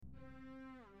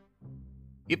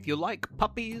If you like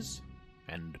puppies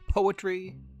and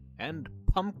poetry and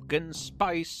pumpkin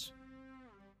spice,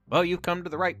 well, you've come to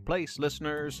the right place,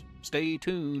 listeners. Stay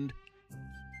tuned.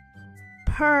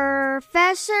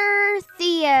 Professor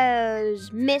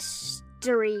Theo's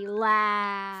Mystery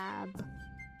Lab.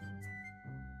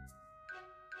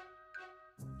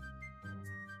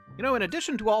 You know, in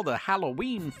addition to all the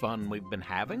Halloween fun we've been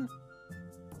having,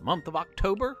 the month of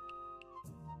October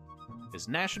is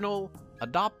National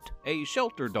Adopt a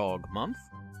Shelter Dog Month.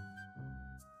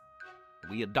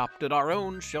 We adopted our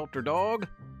own shelter dog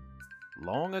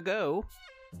long ago,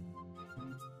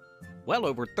 well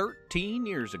over 13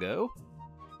 years ago.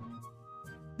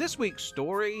 This week's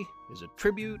story is a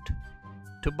tribute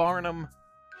to Barnum.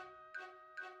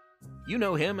 You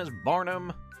know him as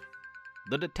Barnum,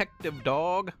 the detective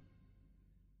dog.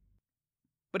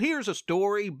 But here's a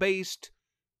story based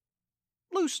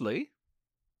loosely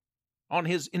on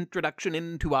his introduction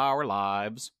into our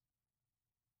lives.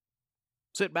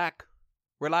 Sit back,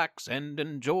 relax, and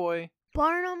enjoy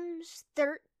Barnum's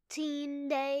 13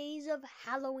 Days of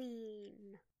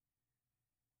Halloween.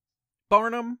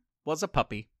 Barnum was a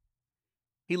puppy.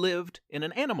 He lived in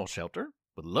an animal shelter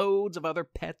with loads of other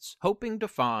pets hoping to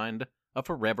find a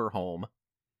forever home.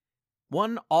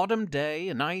 One autumn day,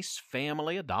 a nice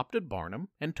family adopted Barnum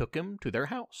and took him to their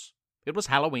house. It was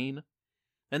Halloween,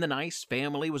 and the nice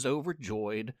family was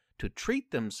overjoyed to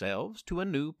treat themselves to a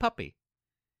new puppy.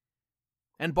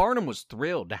 And Barnum was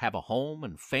thrilled to have a home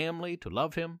and family to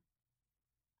love him.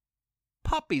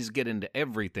 Puppies get into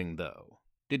everything, though.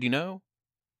 Did you know?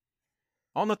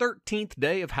 On the 13th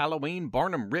day of Halloween,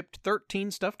 Barnum ripped 13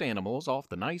 stuffed animals off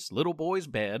the nice little boy's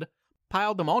bed,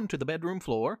 piled them onto the bedroom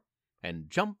floor, and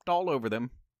jumped all over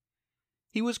them.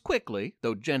 He was quickly,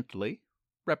 though gently,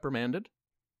 reprimanded.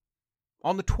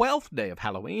 On the 12th day of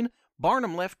Halloween,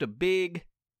 Barnum left a big,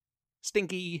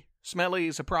 stinky,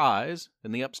 smelly surprise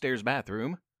in the upstairs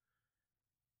bathroom.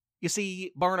 You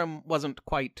see, Barnum wasn't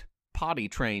quite potty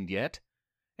trained yet,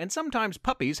 and sometimes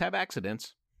puppies have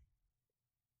accidents.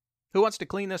 Who wants to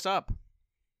clean this up?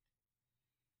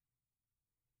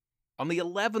 On the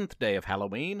 11th day of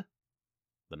Halloween,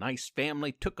 the nice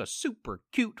family took a super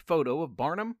cute photo of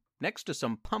Barnum next to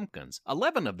some pumpkins,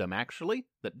 11 of them actually,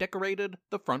 that decorated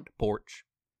the front porch.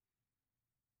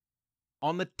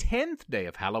 On the 10th day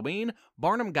of Halloween,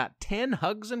 Barnum got 10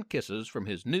 hugs and kisses from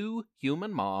his new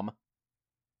human mom.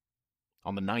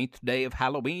 On the 9th day of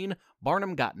Halloween,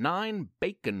 Barnum got 9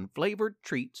 bacon-flavored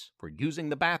treats for using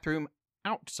the bathroom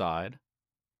outside.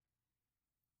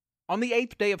 On the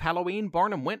 8th day of Halloween,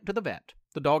 Barnum went to the vet,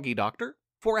 the doggy doctor,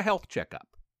 for a health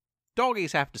checkup.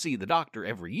 Doggies have to see the doctor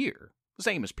every year, the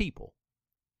same as people.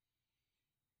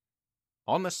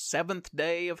 On the 7th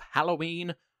day of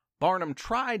Halloween, Barnum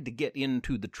tried to get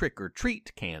into the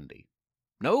trick-or-treat candy.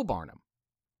 No, Barnum.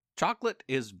 Chocolate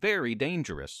is very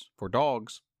dangerous for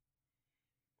dogs.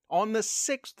 On the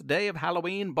 6th day of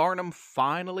Halloween, Barnum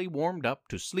finally warmed up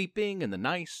to sleeping in the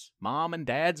nice mom and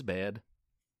dad's bed.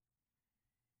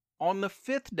 On the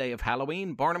 5th day of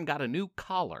Halloween, Barnum got a new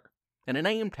collar and a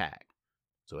name tag,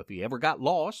 so if he ever got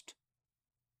lost,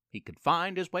 he could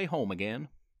find his way home again.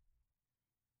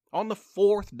 On the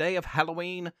 4th day of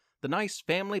Halloween, the nice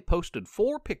family posted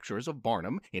 4 pictures of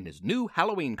Barnum in his new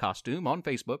Halloween costume on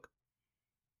Facebook.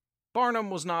 Barnum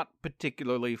was not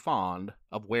particularly fond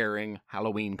of wearing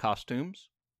Halloween costumes.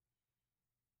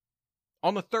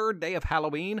 On the 3rd day of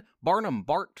Halloween, Barnum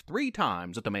barked 3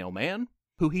 times at the mailman,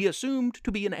 who he assumed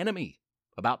to be an enemy,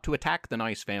 about to attack the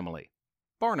nice family.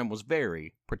 Barnum was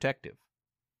very protective.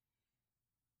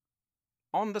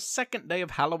 On the 2nd day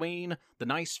of Halloween, the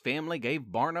nice family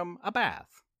gave Barnum a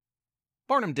bath.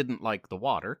 Barnum didn't like the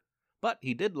water, but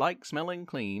he did like smelling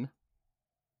clean.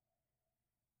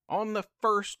 On the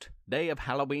 1st day of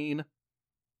Halloween,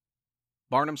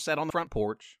 Barnum sat on the front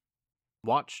porch,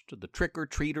 watched the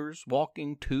trick-or-treaters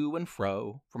walking to and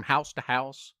fro from house to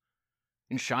house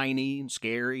in shiny and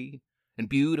scary and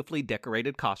beautifully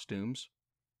decorated costumes.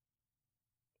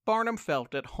 Barnum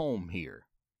felt at home here.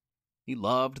 He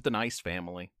loved the nice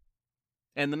family,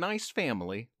 and the nice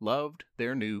family loved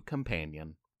their new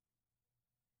companion.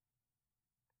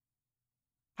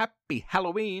 Happy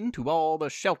Halloween to all the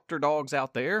shelter dogs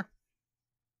out there.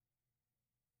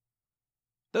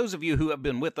 Those of you who have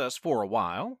been with us for a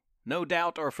while no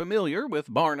doubt are familiar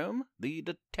with Barnum, the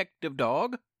detective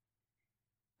dog.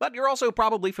 But you're also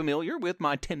probably familiar with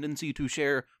my tendency to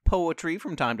share poetry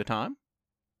from time to time.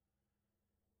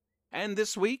 And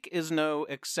this week is no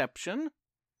exception.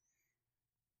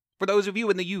 For those of you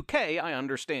in the UK, I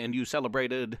understand you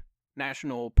celebrated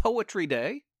National Poetry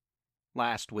Day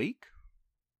last week,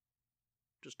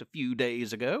 just a few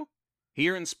days ago.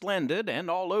 Here in Splendid and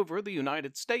all over the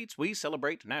United States, we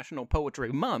celebrate National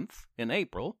Poetry Month in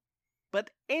April,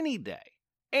 but any day,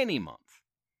 any month,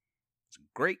 it's a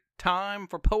great time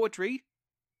for poetry,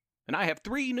 and I have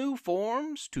 3 new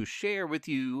forms to share with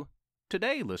you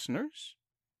today, listeners.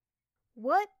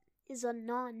 What is a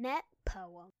nonet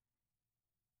poem?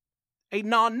 A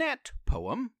nonet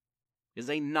poem is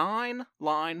a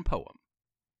 9-line poem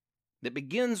that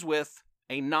begins with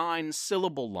a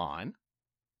 9-syllable line,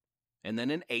 and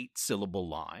then an 8-syllable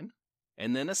line,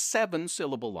 and then a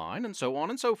 7-syllable line, and so on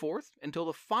and so forth, until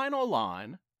the final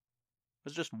line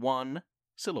is just 1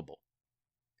 syllable.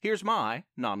 Here's my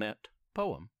nonet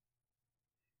poem,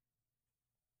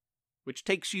 which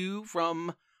takes you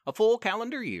from a full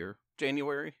calendar year,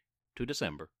 January to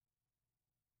December.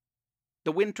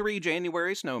 The wintry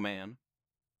January snowman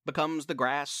becomes the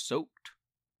grass soaked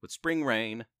with spring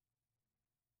rain.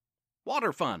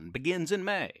 Water fun begins in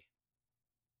May.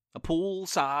 A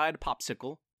poolside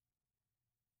popsicle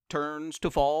turns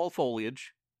to fall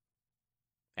foliage.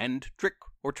 And trick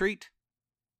or treat.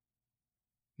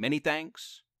 Many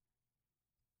thanks.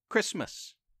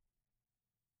 Christmas.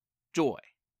 Joy.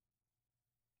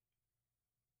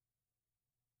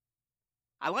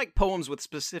 I like poems with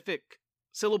specific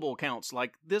syllable counts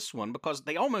like this one because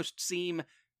they almost seem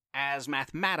as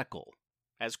mathematical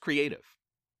as creative.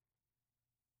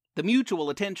 The mutual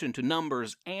attention to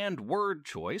numbers and word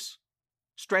choice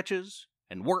stretches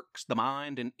and works the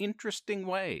mind in interesting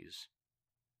ways.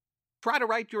 Try to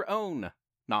write your own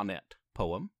nonet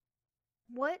poem.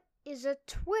 What is a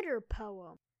Twitter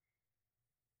poem?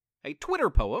 A Twitter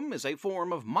poem is a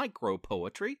form of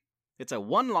micro-poetry. It's a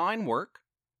 1-line work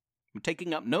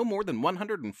taking up no more than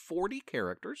 140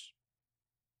 characters,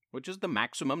 which is the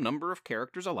maximum number of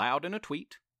characters allowed in a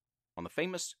tweet on the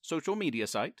famous social media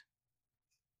site.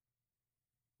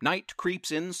 Night creeps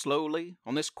in slowly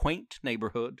on this quaint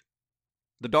neighborhood,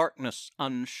 the darkness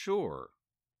unsure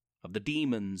of the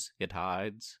demons it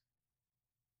hides.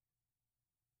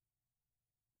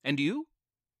 And you?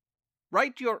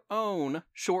 Write your own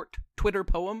short Twitter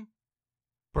poem,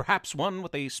 perhaps one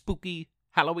with a spooky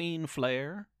Halloween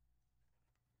flair.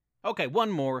 Okay, one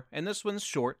more, and this one's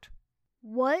short.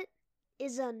 What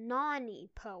is a Nani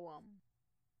poem?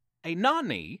 A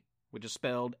Nani, which is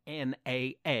spelled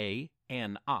Naani,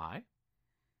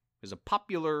 is a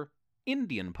popular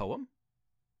Indian poem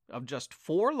of just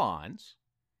 4 lines,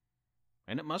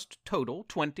 and it must total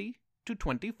 20 to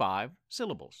 25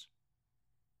 syllables.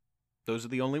 Those are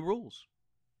the only rules.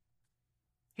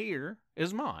 Here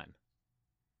is mine.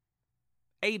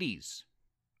 80s,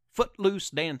 footloose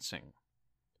dancing,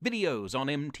 videos on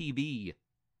MTV,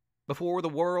 before the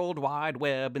World Wide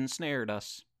Web ensnared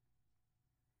us.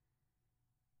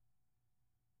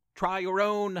 Try your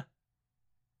own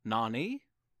Nani.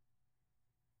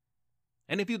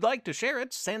 And if you'd like to share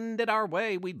it, send it our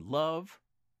way. We'd love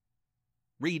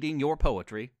reading your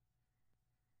poetry.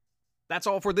 That's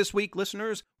all for this week,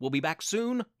 listeners. We'll be back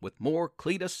soon with more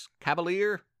Cletus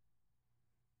Cavalier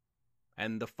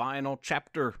and the final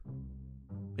chapter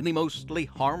in the mostly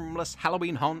harmless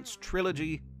Halloween Haunts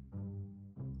trilogy.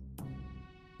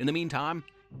 In the meantime,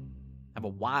 have a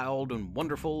wild and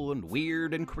wonderful and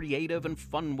weird and creative and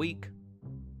fun week.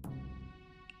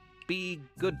 Be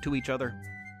good to each other.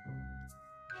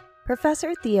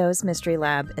 Professor Theo's Mystery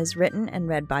Lab is written and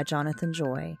read by Jonathan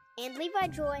Joy. And Levi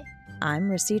Joy. I'm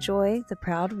Rissy Joy, the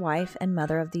proud wife and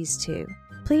mother of these 2.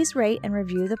 Please rate and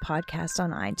review the podcast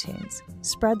on iTunes.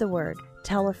 Spread the word.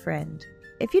 Tell a friend.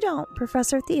 If you don't,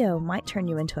 Professor Theo might turn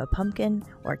you into a pumpkin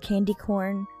or candy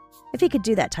corn. If he could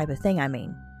do that type of thing, I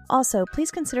mean. Also, please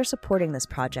consider supporting this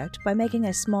project by making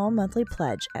a small monthly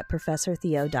pledge at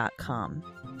ProfessorTheo.com.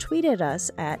 Tweet at us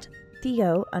at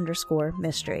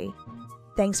Theo_mystery.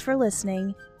 Thanks for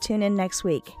listening. Tune in next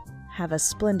week. Have a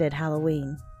splendid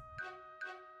Halloween.